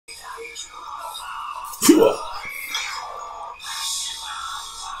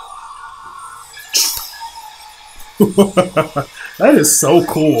That is so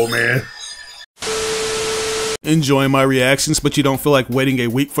cool, man. Enjoying my reactions, but you don't feel like waiting a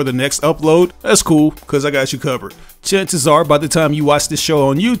week for the next upload? That's cool, because I got you covered. Chances are, by the time you watch this show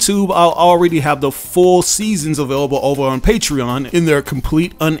on YouTube, I'll already have the full seasons available over on Patreon in their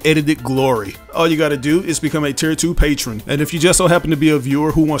complete unedited glory. All you gotta do is become a Tier 2 patron. And if you just so happen to be a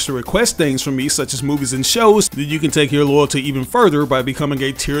viewer who wants to request things from me, such as movies and shows, then you can take your loyalty even further by becoming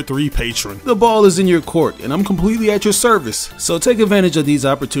a Tier 3 patron. The ball is in your court, and I'm completely at your service, so take advantage of these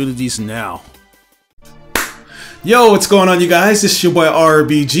opportunities now. Yo, what's going on, you guys? This is your boy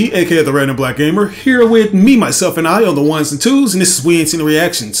RBG, aka the Random Black Gamer, here with me, myself, and I on the ones and twos, and this is We Ain't Seen the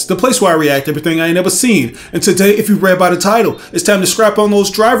Reactions, the place where I react to everything I ain't never seen. And today, if you read by the title, it's time to strap on those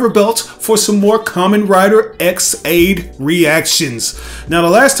driver belts for some more Kamen Rider Ex-Aid reactions. Now, the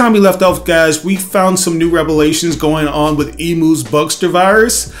last time we left off, guys, we found some new revelations going on with Emu's Bugster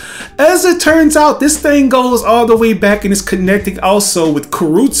virus. As it turns out, this thing goes all the way back and is connecting also with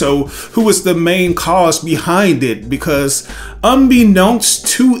Karuto, who was the main cause behind it. Because unbeknownst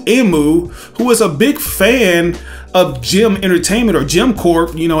to Emu, who was a big fan of Gem Entertainment or Gem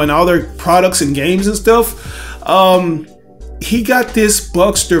Corp, you know, and all their products and games and stuff, he got this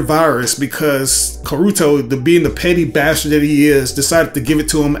Bugster virus because Karuto, being the petty bastard that he is, decided to give it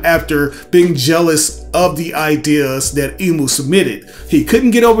to him after being jealous of the ideas that Emu submitted. He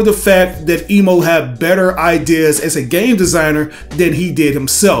couldn't get over the fact that Emu had better ideas as a game designer than he did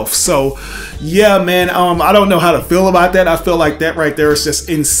himself. So yeah, man, I don't know how to feel about that. I feel like that right there is just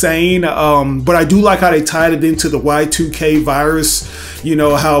insane. But I do like how they tied it into the Y2K virus. You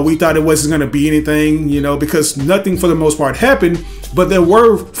know, how we thought it wasn't going to be anything, you know, because nothing for the most part happened. But there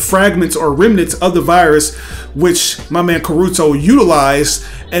were fragments or remnants of the virus, which my man Karuto utilized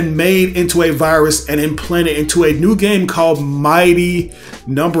and made into a virus and implanted into a new game called Mighty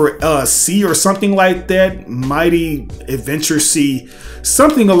Number C or something like that. Mighty Adventure C,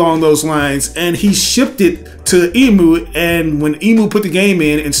 something along those lines. And he shipped it to Emu, and when Emu put the game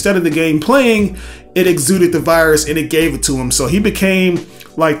in, instead of the game playing, it exuded the virus and it gave it to him. So he became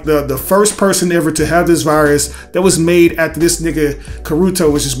like the first person ever to have this virus that was made after this nigga Karuto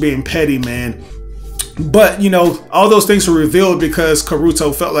was just being petty, man. But, you know, all those things were revealed because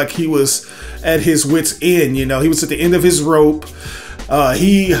Karuto felt like he was at his wit's end. You know, he was at the end of his rope.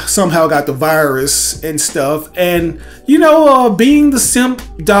 He somehow got the virus and stuff. And, you know, being the simp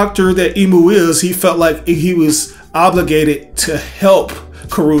doctor that Emu is, he felt like he was obligated to help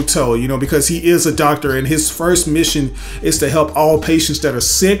Karuto, you know, because he is a doctor and his first mission is to help all patients that are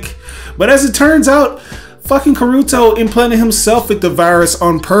sick. But as it turns out, fucking Karuto implanted himself with the virus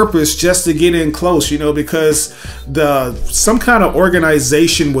on purpose just to get in close, you know, because some kind of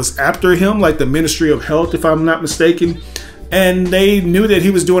organization was after him, like the Ministry of Health, if I'm not mistaken. And they knew that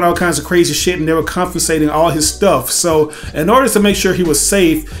he was doing all kinds of crazy shit and they were confiscating all his stuff. So in order to make sure he was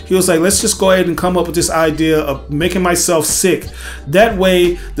safe, he was like, let's just go ahead and come up with this idea of making myself sick. That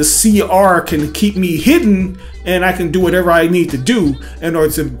way the CR can keep me hidden and I can do whatever I need to do in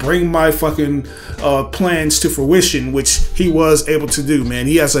order to bring my fucking plans to fruition, which he was able to do, man.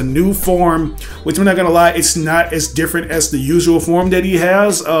 He has a new form, which I'm not gonna lie, it's not as different as the usual form that he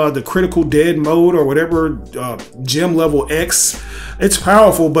has, the critical dead mode or whatever, gem level X. It's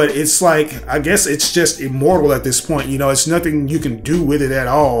powerful, but it's like, I guess it's just immortal at this point, you know, it's nothing you can do with it at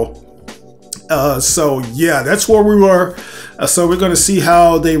all. So yeah, that's where we were. So we're going to see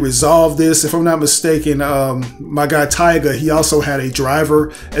how they resolve this. If I'm not mistaken, my guy Taiga, he also had a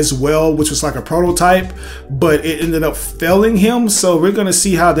driver as well, which was like a prototype, but it ended up failing him. So we're going to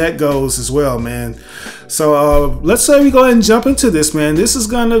see how that goes as well, man. So let's say we go ahead and jump into this, man. This is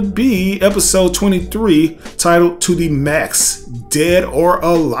going to be episode 23, titled To the Max, Dead or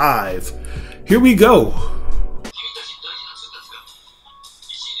Alive. Here we go.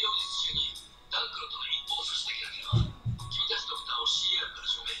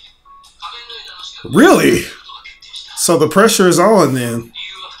 Really? So the pressure is on then.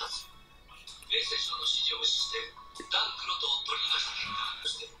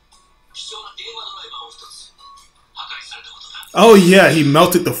 Oh yeah, he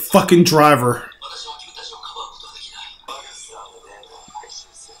melted the fucking driver.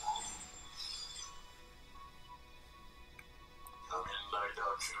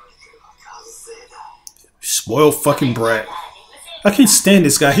 Spoiled fucking brat. I can't stand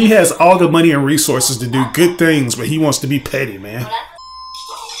this guy. He has all the money and resources to do good things, but he wants to be petty, man.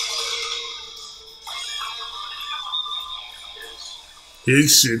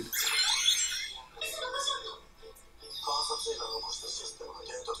 His shit.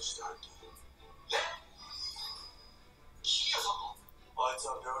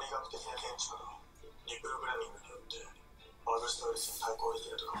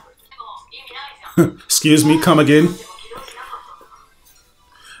 Excuse me, come again.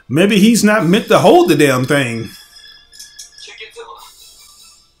 Maybe he's not meant to hold the damn thing.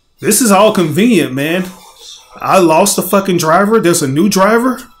 This is all convenient, man. I lost the fucking driver. There's a new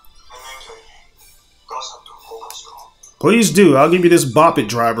driver. Please do. I'll give you this Bop It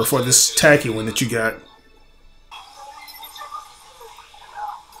driver for this tacky one that you got.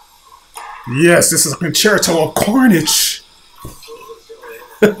 Yes, this is a concerto of carnage.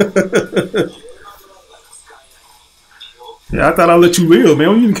 Yeah, I thought I'd let you live, man.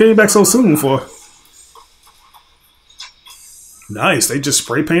 What you came back so soon for? Nice. They just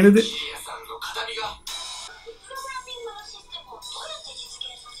spray painted it.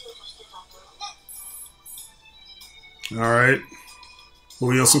 All right.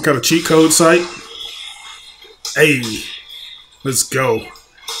 We on some kind of cheat code site. Hey, let's go.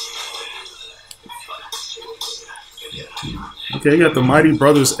 Okay, got the Mighty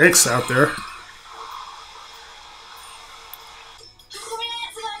Brothers X out there.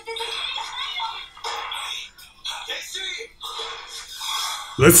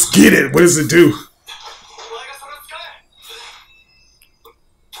 Let's get it. What does it do?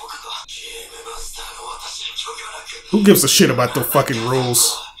 Who gives a shit about the fucking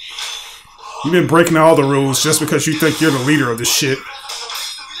rules? You've been breaking all the rules just because you think you're the leader of this shit.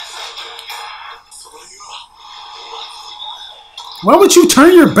 Why would you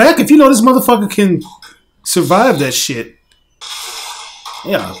turn your back if you know this motherfucker can survive that shit?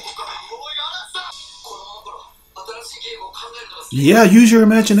 Yeah. Yeah, use your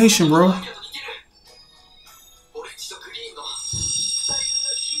imagination, bro.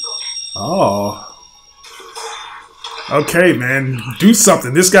 Oh. Okay, man. Do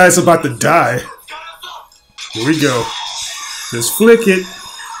something. This guy's about to die. Here we go. Just flick it.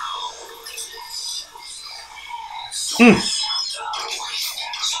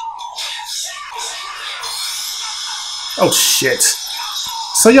 Oh, shit.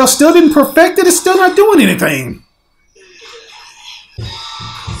 So y'all still didn't perfect it? It's still not doing anything.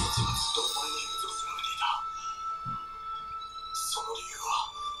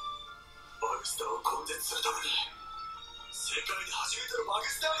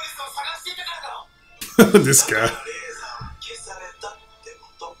 This guy.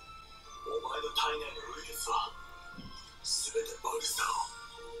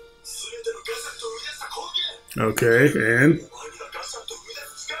 Okay, and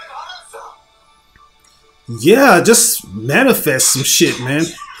yeah, just manifest some shit, man.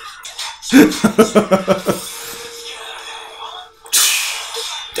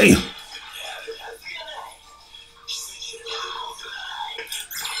 Damn.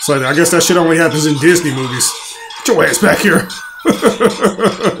 So I guess that shit only happens in Disney movies. Get your ass back here.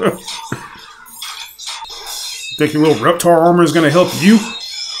 Think your little Reptar armor is gonna help you?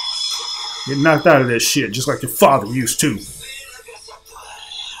 Get knocked out of that shit, just like your father used to.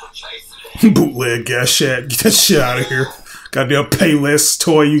 Bootleg Gashat. Get that shit out of here. Goddamn Payless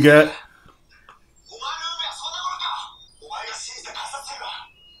toy you got.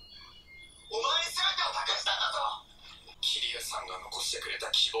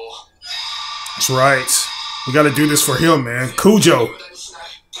 That's right. We gotta do this for him, man. Cujo.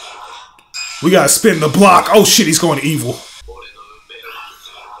 We gotta spin the block. Oh shit, he's going evil.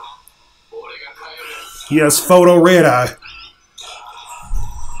 He has photo red eye.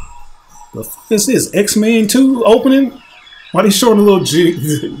 The fuck is this? X-Men 2 opening? Why they showing a little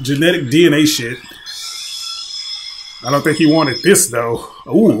genetic DNA shit? I don't think he wanted this though.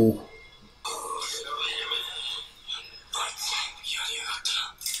 Ooh.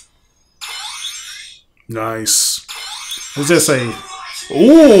 Nice. What's that say?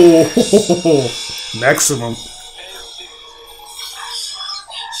 Ooh, maximum.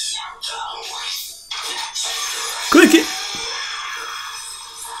 Click it.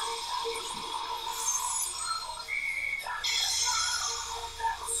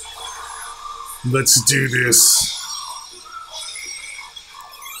 Let's do this.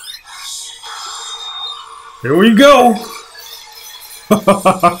 Here we go.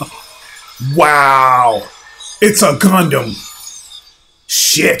 Wow. It's a Gundam.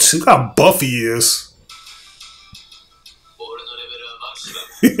 Shit. Look how buff he is.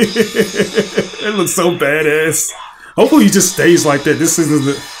 It looks so badass. Hopefully he just stays like that. This isn't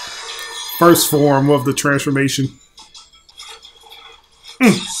the first form of the transformation.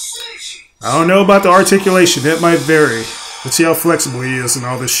 I don't know about the articulation. That might vary. Let's see how flexible he is and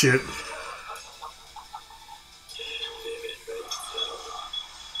all this shit.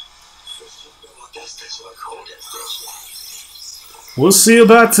 We'll see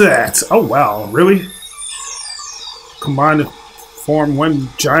about that. Oh, wow. Really? Combine the Form one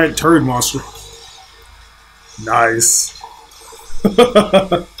giant turd monster. Nice.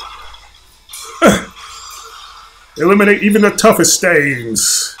 Eliminate even the toughest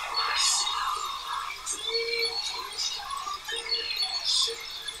stains.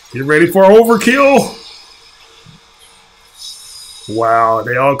 Get ready for overkill. Wow,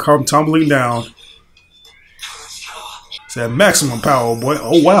 they all come tumbling down. It's at maximum power, boy.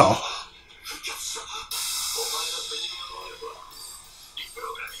 Oh, wow.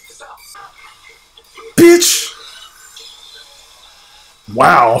 Bitch!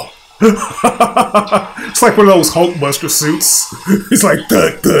 Wow. It's like one of those Hulkbuster suits. It's like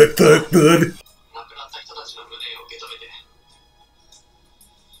thud, thud, thud, thud.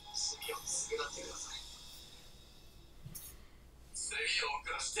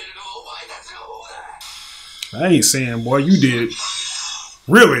 I ain't saying, boy, you did.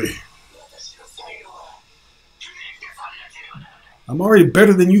 Really? I'm already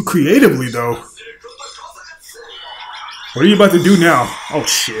better than you creatively, though. What are you about to do now? Oh,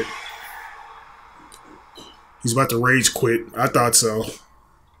 shit. He's about to rage quit. I thought so.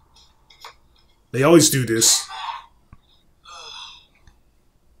 They always do this.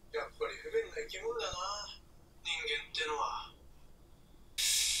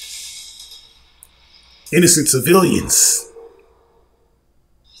 Innocent civilians.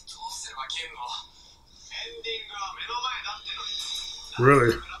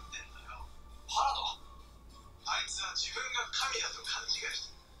 Really?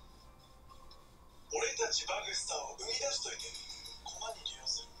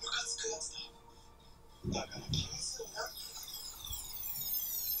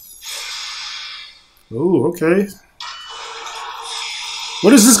 Oh, okay.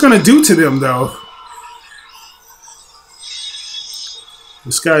 What is this gonna do to them, though?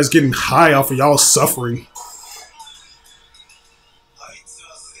 This guy's getting high off of y'all suffering.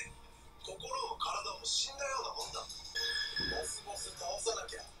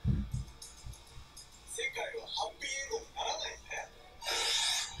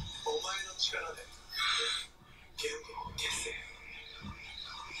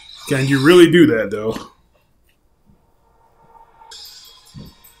 Can you really do that, though?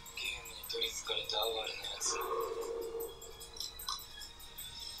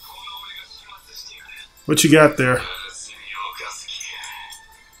 What you got there?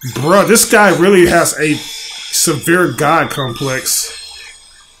 Bruh, this guy really has a severe god complex.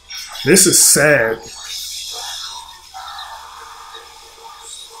 This is sad.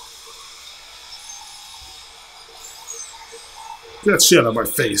 Get that shit out of my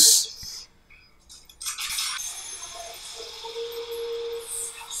face.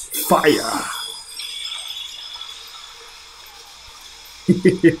 Fire.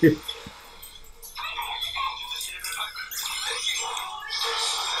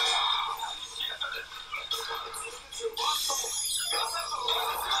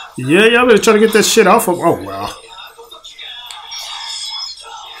 Yeah, y'all better try to get that shit off of. Oh, wow.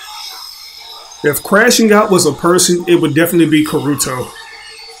 If crashing out was a person, it would definitely be Karuto.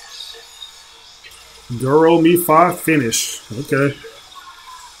 Girl, me 5 finish. Okay.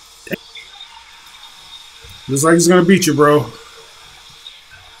 Looks like he's gonna beat you, bro.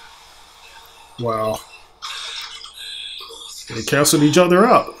 Wow. They canceled each other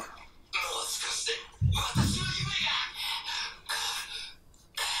out.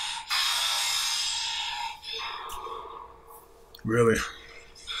 Really?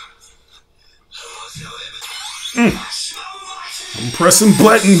 I'm pressing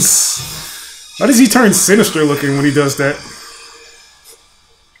buttons. Why does he turn sinister looking when he does that?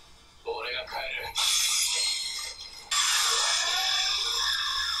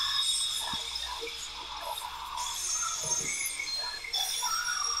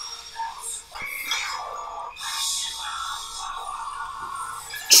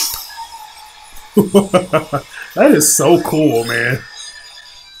 That is so cool, man.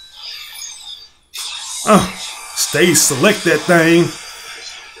 Stay, select that thing.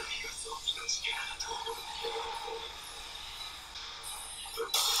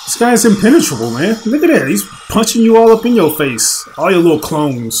 This guy's impenetrable, man. Look at that. He's punching you all up in your face. All your little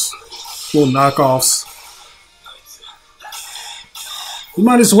clones. Little knockoffs. You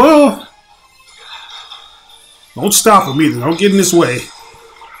might as well. Don't stop him either. Don't get in his way.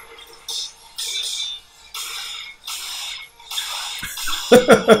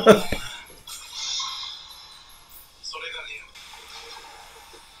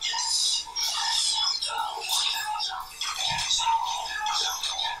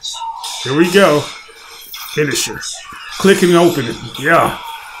 Here we go. Finisher. Click and open it. Yeah.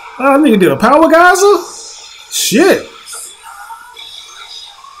 I think it did a power geyser? Shit.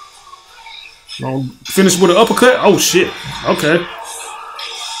 Gonna finish with an uppercut. Oh shit. Okay.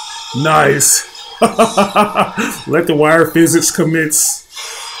 Nice. Let the wire physics commence.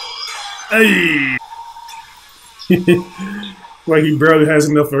 Hey. Like he barely has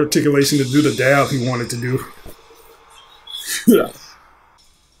enough articulation to do the dab he wanted to do.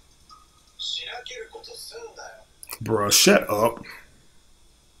 Bruh, shut up.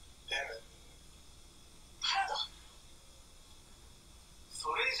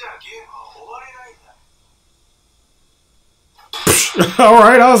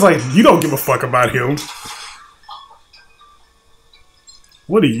 Alright, I was like, you don't give a fuck about him.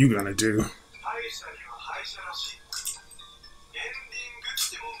 What are you gonna do?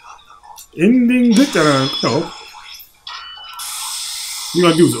 Ending good. No. You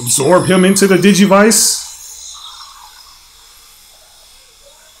gonna do is absorb him into the Digivice?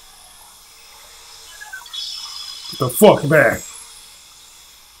 Get the fuck back.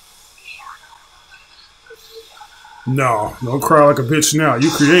 No, don't cry like a bitch now.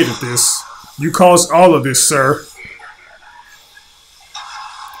 You created this. You caused all of this, sir.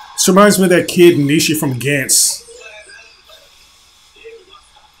 This reminds me of that kid Nishi from Gantz.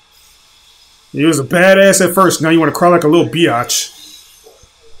 He was a badass at first, now you want to cry like a little biatch.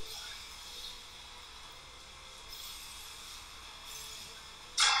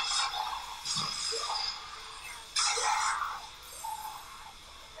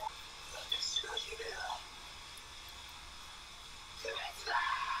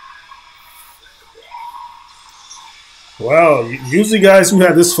 Well, usually guys who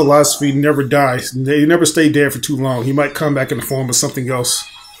have this philosophy never die. They never stay dead for too long. He might come back in the form of something else.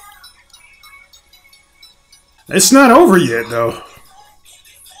 It's not over yet, though.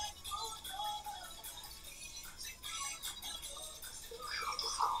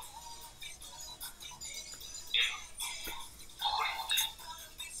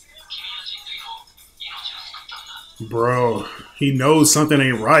 Bro, he knows something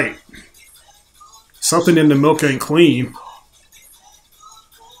ain't right. Something in the milk ain't clean.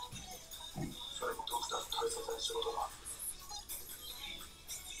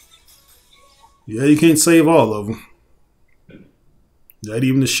 Yeah, you can't save all of them. Not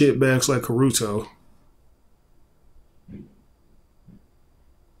even the shitbags like Karuto.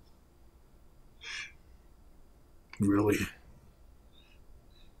 Really?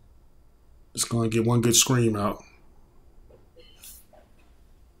 Just gonna get one good scream out.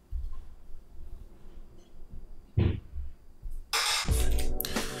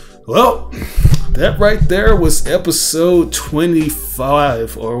 Well, that right there was episode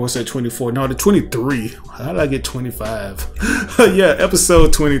 25, or was that 24? No, the 23. How did I get 25? Yeah,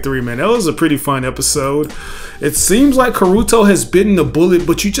 episode 23, man. That was a pretty fun episode. It seems like Karuto has bitten the bullet,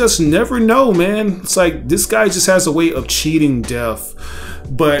 but you just never know, man. It's like this guy just has a way of cheating death.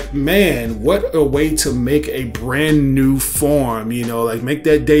 But man, what a way to make a brand new form, you know, like make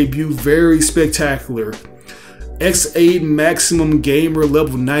that debut very spectacular. Ex-Aid Maximum Gamer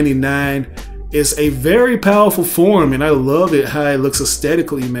level 99 is a very powerful form, and I love it how it looks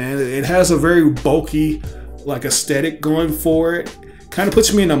aesthetically, man. It has a very bulky like aesthetic going for it. Kind of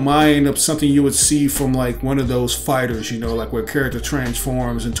puts me in the mind of something you would see from like one of those fighters, you know, like where a character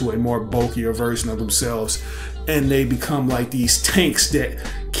transforms into a more bulkier version of themselves and they become like these tanks that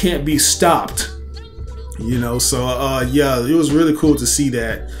can't be stopped, you know. So yeah, it was really cool to see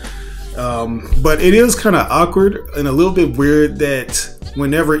that. But it is kind of awkward and a little bit weird that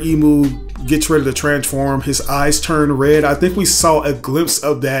whenever Emu gets ready to transform, his eyes turn red. I think we saw a glimpse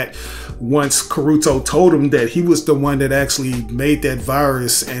of that once Karuto told him that he was the one that actually made that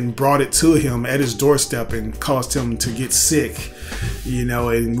virus and brought it to him at his doorstep and caused him to get sick, you know.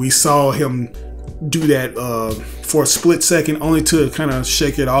 And we saw him do that for a split second, only to kind of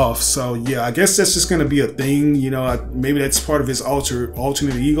shake it off. So yeah, I guess that's just gonna be a thing, you know. Maybe that's part of his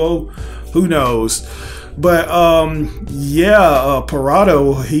alternate ego, who knows. But yeah,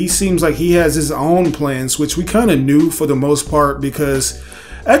 Parado, he seems like he has his own plans, which we kind of knew for the most part, because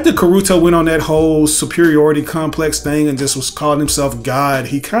after Karuto went on that whole superiority complex thing and just was calling himself God,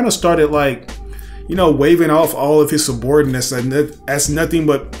 he kind of started like, you know, waving off all of his subordinates as nothing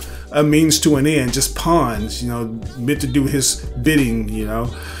but a means to an end, just pawns, you know, meant to do his bidding, you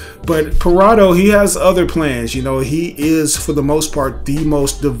know. But Parado, he has other plans, you know. He is, for the most part, the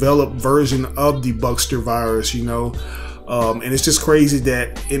most developed version of the Buckster virus, you know. And it's just crazy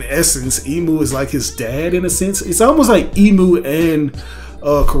that, in essence, Emu is like his dad, in a sense. It's almost like Emu and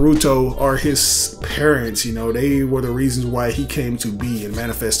Karuto are his parents, you know. They were the reasons why he came to be and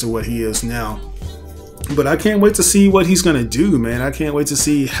manifested what he is now. But I can't wait to see what he's gonna do, man. I can't wait to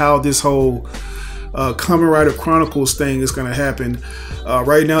see how this whole Kamen Rider Chronicles thing is gonna happen.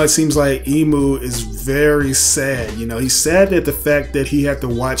 Right now, it seems like Emu is very sad. You know, he's sad at the fact that he had to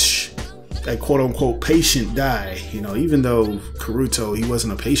watch a quote-unquote patient die. You know, even though Karuto, he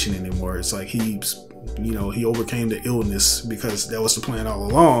wasn't a patient anymore. It's like you know, he overcame the illness because that was the plan all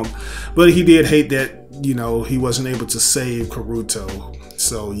along. But he did hate that, you know, he wasn't able to save Karuto.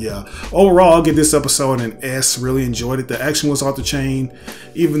 So yeah, overall, I'll give this episode an S. Really enjoyed it. The action was off the chain.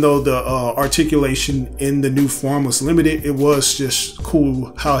 Even though the articulation in the new form was limited, it was just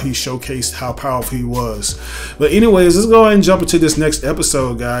cool how he showcased how powerful he was. But anyways, let's go ahead and jump into this next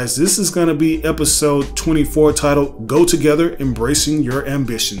episode, guys. This is going to be episode 24, titled Go Together, Embracing Your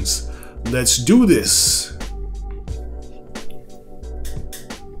Ambitions. Let's do this.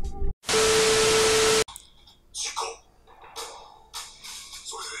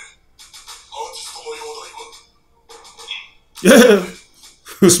 Yeah,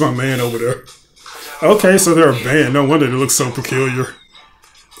 who's my man over there? Okay, so they're a band. No wonder they look so peculiar.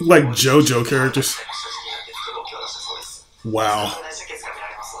 Like JoJo characters. Wow.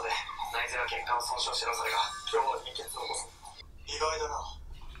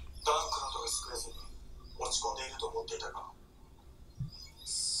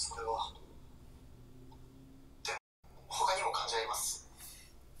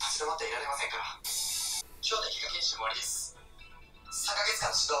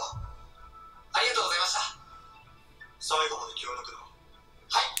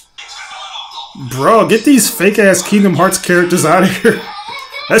 Bro, get these fake ass Kingdom Hearts characters out of here.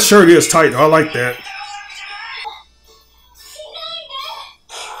 That shirt is tight. I like that.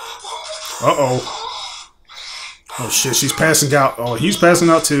 Uh-oh. Oh shit, she's passing out. Oh, he's passing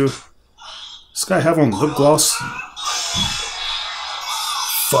out too. This guy have on lip gloss?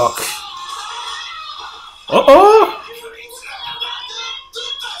 Fuck. Uh-oh!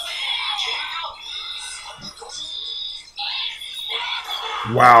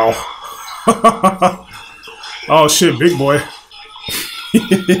 Wow. Oh shit, big boy.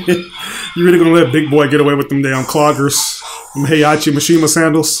 You really gonna let big boy get away with them damn cloggers? Them Heihachi Mishima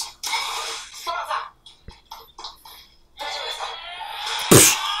sandals?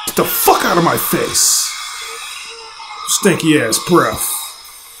 Get the fuck out of my face. Stinky ass breath.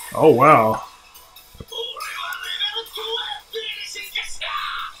 Oh wow.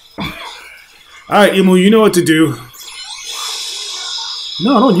 Alright, Emu, you know what to do.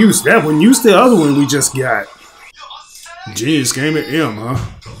 No, don't use that one. Use the other one we just got. Genius game at M, huh?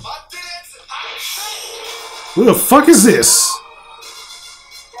 Who the fuck is this?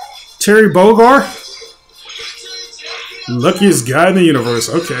 Terry Bogard? Luckiest guy in the universe.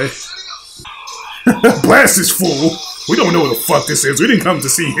 Okay. Blast this fool. We don't know what the fuck this is. We didn't come to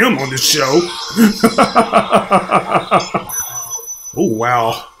see him on this show. Oh,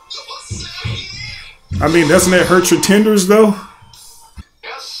 wow. I mean, doesn't that hurt your tenders, though?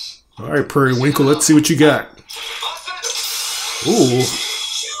 Alright, Periwinkle, let's see what you got. Ooh.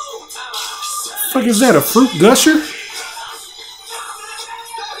 Fuck is that, a fruit gusher?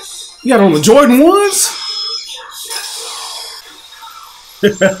 You got on the Jordan 1s?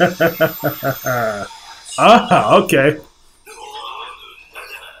 Ah, okay.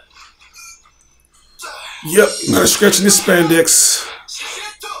 Yep, not scratching this spandex.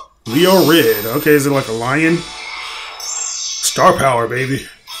 Leo Red. Okay, is it like a lion? Star power, baby.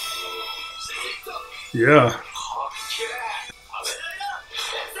 Yeah.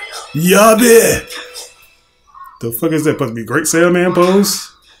 Yabe! The fuck is that? Supposed to be Great Sailman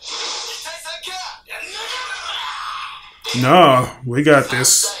pose? Nah, we got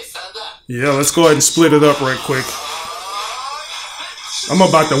this. Yeah, let's go ahead and split it up right quick. I'm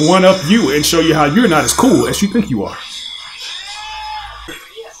about to one-up you and show you how you're not as cool as you think you are.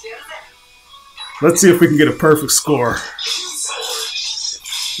 Let's see if we can get a perfect score.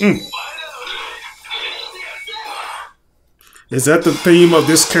 Is that the theme of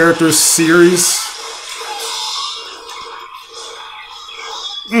this character's series?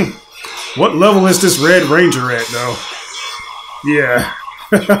 What level is this Red Ranger at, though? Yeah.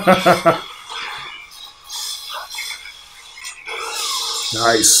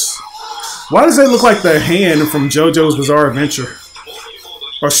 Nice. Why does that look like the hand from JoJo's Bizarre Adventure?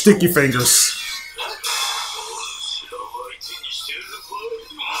 Or Sticky Fingers?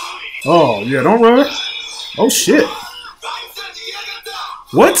 Oh, yeah, don't run. Oh, shit.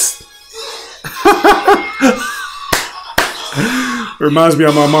 What? Reminds me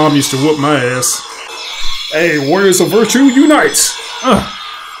how my mom used to whoop my ass. Hey, Warriors of Virtue, unite!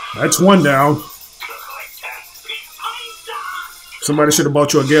 That's one down. Somebody should have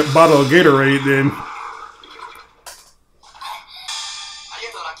bought you a bottle of Gatorade then.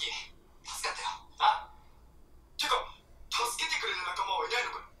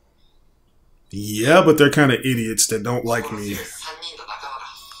 Yeah, but they're kind of idiots that don't like me.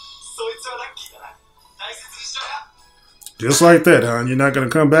 Just like that, huh? You're not gonna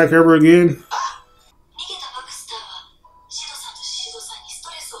come back ever again?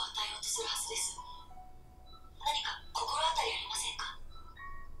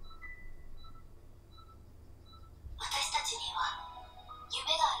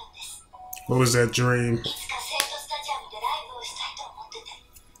 What was that dream?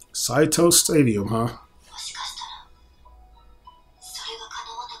 Saito Stadium, huh?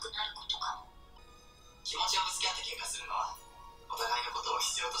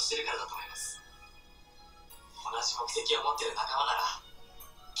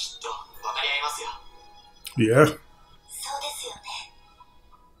 Yeah.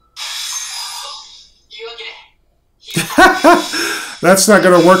 That's not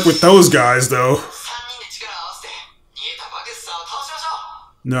gonna work with those guys, though.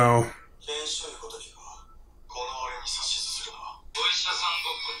 No.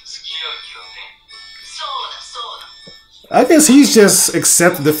 I guess he's just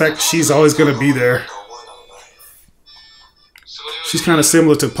accepted the fact she's always gonna be there. She's kind of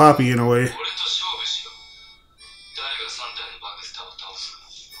similar to Poppy in a way.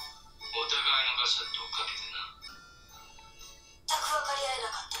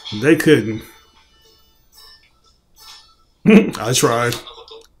 They couldn't. I tried.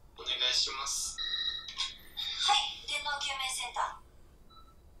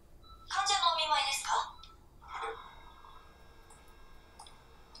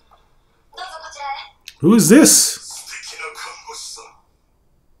 Who is this?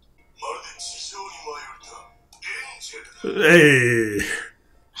 Hey.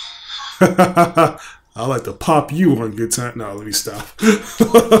 I like to pop you on good time. No, let me stop.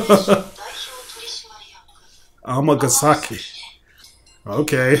 Amagasaki.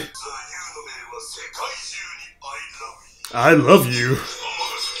 Okay. I love you.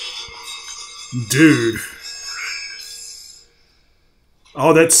 Dude.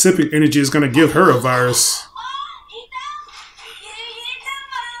 All that sipping energy is going to give her a virus.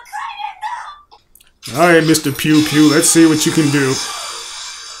 Alright, Mr. Pew Pew, let's see what you can do.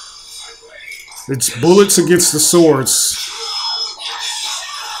 It's bullets against the swords.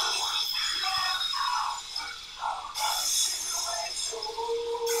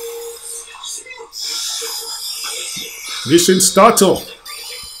 Mission started.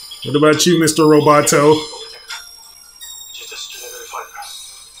 What about you, Mr. Roboto?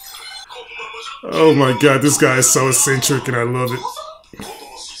 Oh my god, this guy is so eccentric and I love it.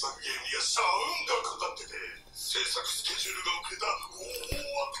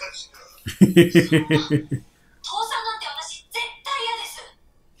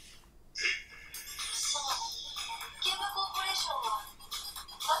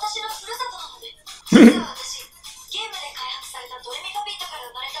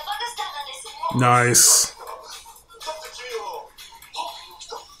 Nice.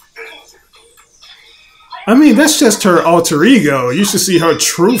 I mean, that's just her alter ego. You should see her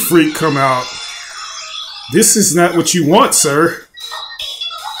true freak come out. This is not what you want, sir.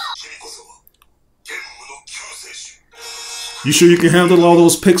 You sure you can handle all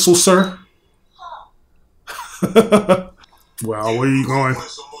those pixels, sir? Wow, where are you going?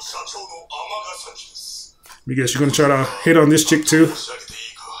 I guess you're gonna try to hit on this chick too?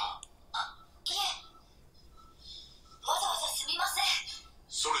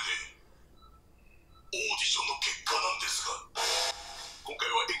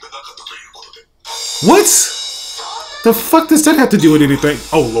 What? The fuck does that have to do with anything?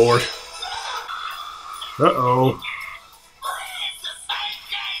 Oh, Lord. Uh-oh.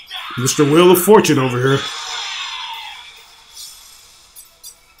 Mr. Wheel of Fortune over here.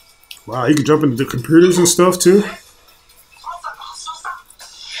 Wow, you can jump into the computers and stuff, too.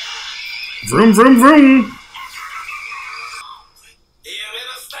 Vroom, vroom, vroom.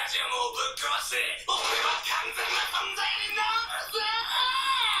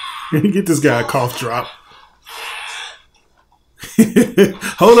 Get this guy a cough drop.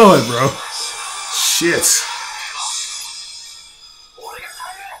 Hold on, bro. Shit.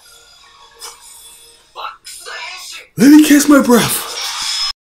 Let me catch my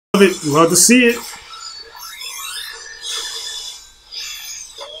breath. Love it. Love to see it.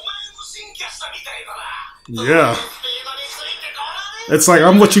 Yeah. It's like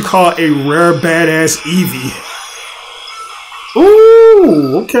I'm what you call a rare badass Eevee.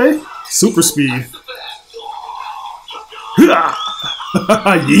 Ooh, okay. Super speed.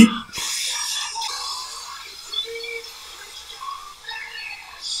 Yeet.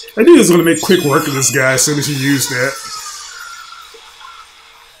 I knew he was going to make quick work of this guy as soon as he used that.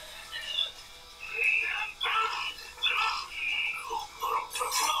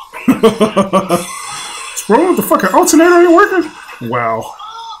 What's wrong with the fucking alternator ain't working? Wow.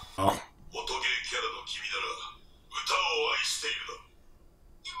 Oh.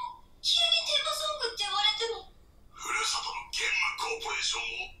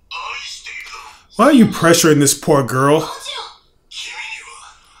 Why are you pressuring this poor girl?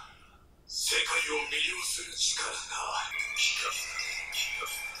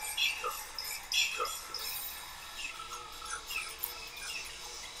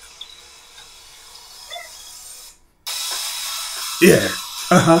 Yeah.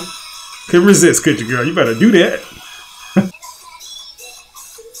 Couldn't resist, could you, girl? You better do that.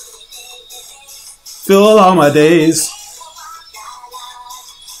 Fill all my days.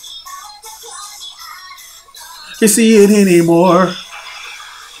 Can't see it anymore.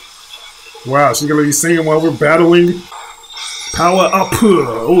 Wow, she's gonna be singing while we're battling. Power up.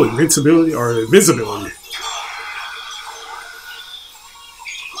 Oh, invincibility or invisibility.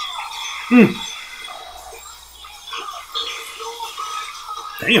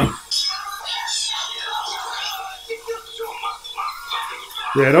 Damn.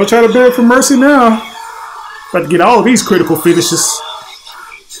 Yeah, don't try to beg for mercy now. About to get all of these critical finishes.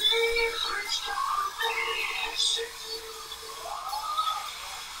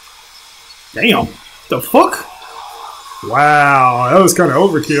 Damn. The fuck? Wow, that was kind of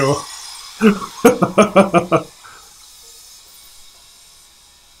overkill.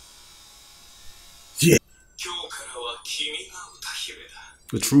 Yeah.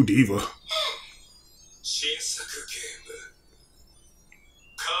 The true diva.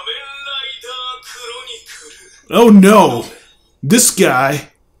 Oh no! This guy.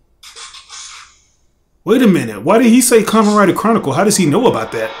 Wait a minute. Why did he say Kamen Rider Chronicle? How does he know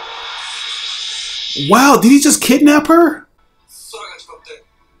about that? Wow, did he just kidnap her?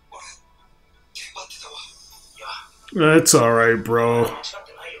 That's alright, bro.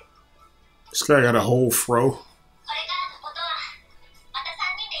 This guy got a whole fro.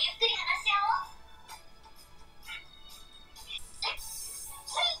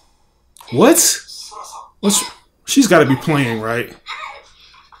 What? She's got to be playing, right?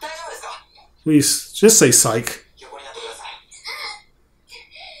 Please, just say psych.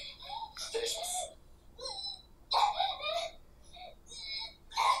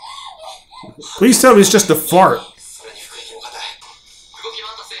 Please tell me it's just a fart.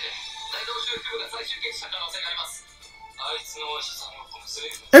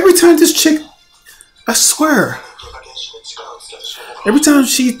 Every time this chick, I swear, every time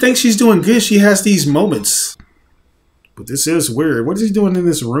she thinks she's doing good, she has these moments. But this is weird. What is he doing in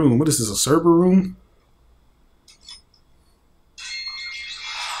this room? What is this, a server room?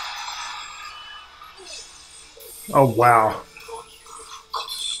 Oh, wow.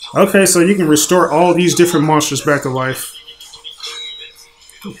 Okay, so you can restore all these different monsters back to life.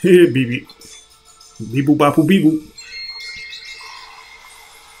 Here, beep. Beep-boop, bop-boop, beep-boop.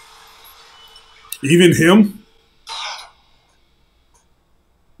 Even him?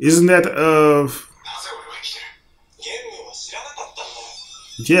 Isn't that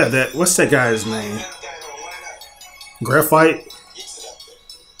yeah, that, what's that guy's name? Graphite?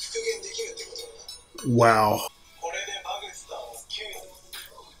 Wow.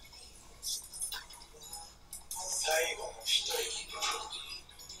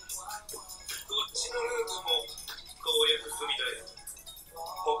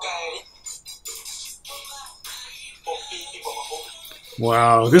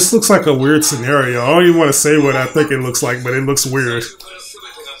 Wow, this looks like a weird scenario. I don't even want to say what I think it looks like, but it looks weird.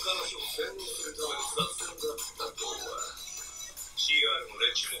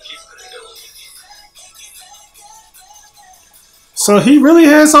 So he really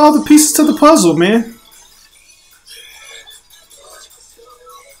has all the pieces to the puzzle, man.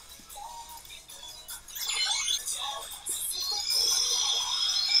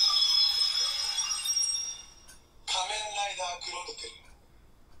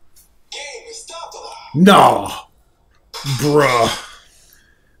 No, bruh,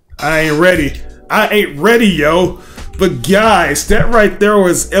 I ain't ready. I ain't ready, yo. But guys, that right there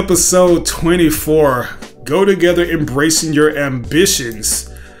was episode 24. Go together, embracing your ambitions.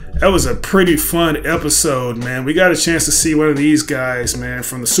 That was a pretty fun episode, man. We got a chance to see one of these guys, man,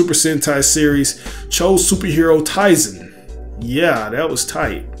 from the Super Sentai series, Cho Superhero Taizen. Yeah, that was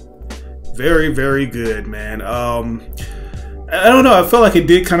tight. Very, very good, man. I don't know. I felt like it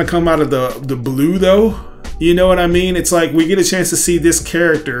did kind of come out of the blue, though. You know what I mean? It's like we get a chance to see this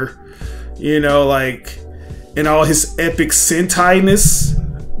character, you know, like in all his epic Sentai-ness,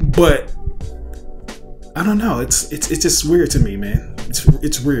 but I don't know. It's just weird to me, man.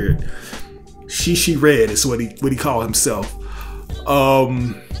 It's weird. Shishi Red is what he called himself.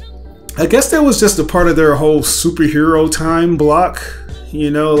 I guess that was just a part of their whole superhero time block. You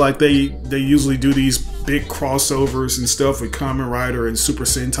know, like they usually do these big crossovers and stuff with Kamen Rider and Super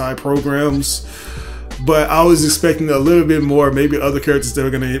Sentai programs. But I was expecting a little bit more, maybe other characters that are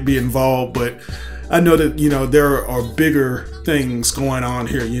going to be involved. But I know that, you know, there are bigger things going on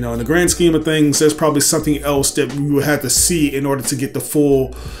here. You know, in the grand scheme of things, there's probably something else that we would have to see in order to get the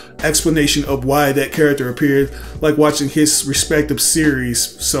full explanation of why that character appeared, like watching his respective series.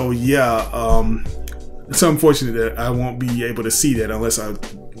 So yeah, it's unfortunate that I won't be able to see that unless I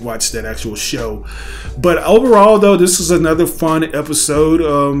watch that actual show. But overall, though, this is another fun episode.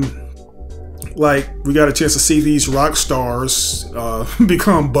 Like, we got a chance to see these rock stars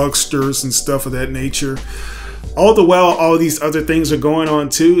become bucksters and stuff of that nature. All the while, all these other things are going on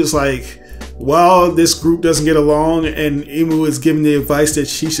too. It's like, while this group doesn't get along and Imu is giving the advice that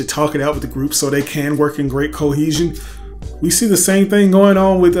she should talk it out with the group so they can work in great cohesion, we see the same thing going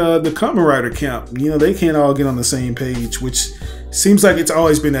on with the Kamen Rider camp. You know, they can't all get on the same page, which seems like it's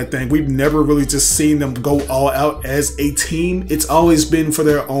always been that thing. We've never really just seen them go all out as a team. It's always been for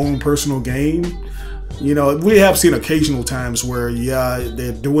their own personal gain. You know, we have seen occasional times where, yeah,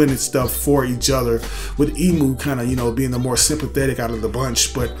 they're doing this stuff for each other, with Imu kind of, you know, being the more sympathetic out of the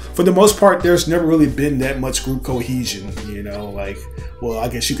bunch. But for the most part, there's never really been that much group cohesion, you know, like, well, I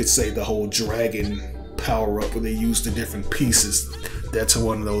guess you could say the whole dragon power-up where they use the different pieces. That's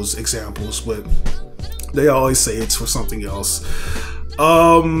one of those examples, but they always say it's for something else.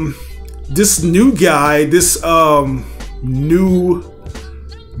 This new guy, this new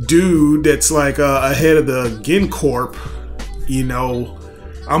dude that's like ahead of the Gen Corp, you know,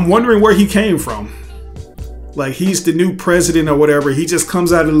 I'm wondering where he came from. Like, he's the new president or whatever. He just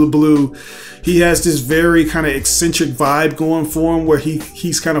comes out of the blue. He has this very kind of eccentric vibe going for him where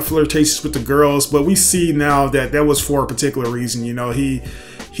he's kind of flirtatious with the girls. But we see now that that was for a particular reason. You know, he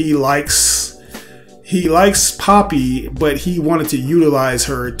likes Poppy, but he wanted to utilize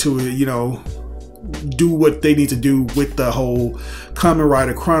her to, you know, do what they need to do with the whole Kamen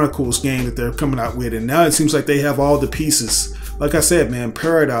Rider Chronicles game that they're coming out with. And now it seems like they have all the pieces. Like I said, man,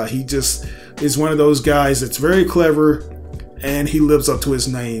 Parada, he just is one of those guys that's very clever, and he lives up to his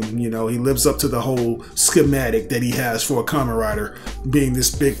name. You know, he lives up to the whole schematic that he has for a Kamen Rider, being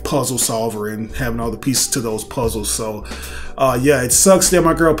this big puzzle solver and having all the pieces to those puzzles. So yeah, it sucks that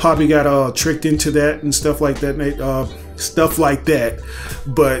my girl Poppy got tricked into that and stuff like that,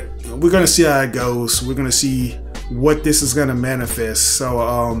 but we're gonna see how it goes. We're gonna see what this is gonna manifest.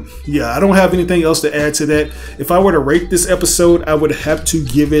 So yeah, I don't have anything else to add to that. If I were to rate this episode, I would have to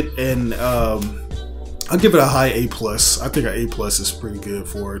give it an I'll give it a high A+. I think an A+ is pretty good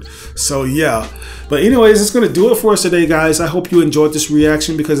for it. So yeah, but anyways, that's gonna do it for us today, guys. I hope you enjoyed this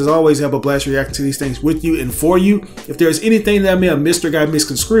reaction, because as always, I have a blast reacting to these things with you and for you. If there's anything that I may have missed or got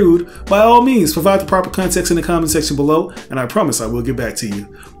misconstrued, by all means, provide the proper context in the comment section below, and I promise I will get back to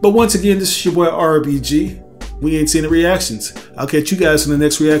you. But once again, this is your boy RBG. We ain't seen the reactions. I'll catch you guys in the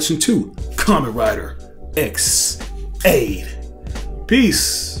next reaction to Kamen Rider Ex-Aid.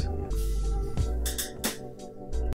 Peace.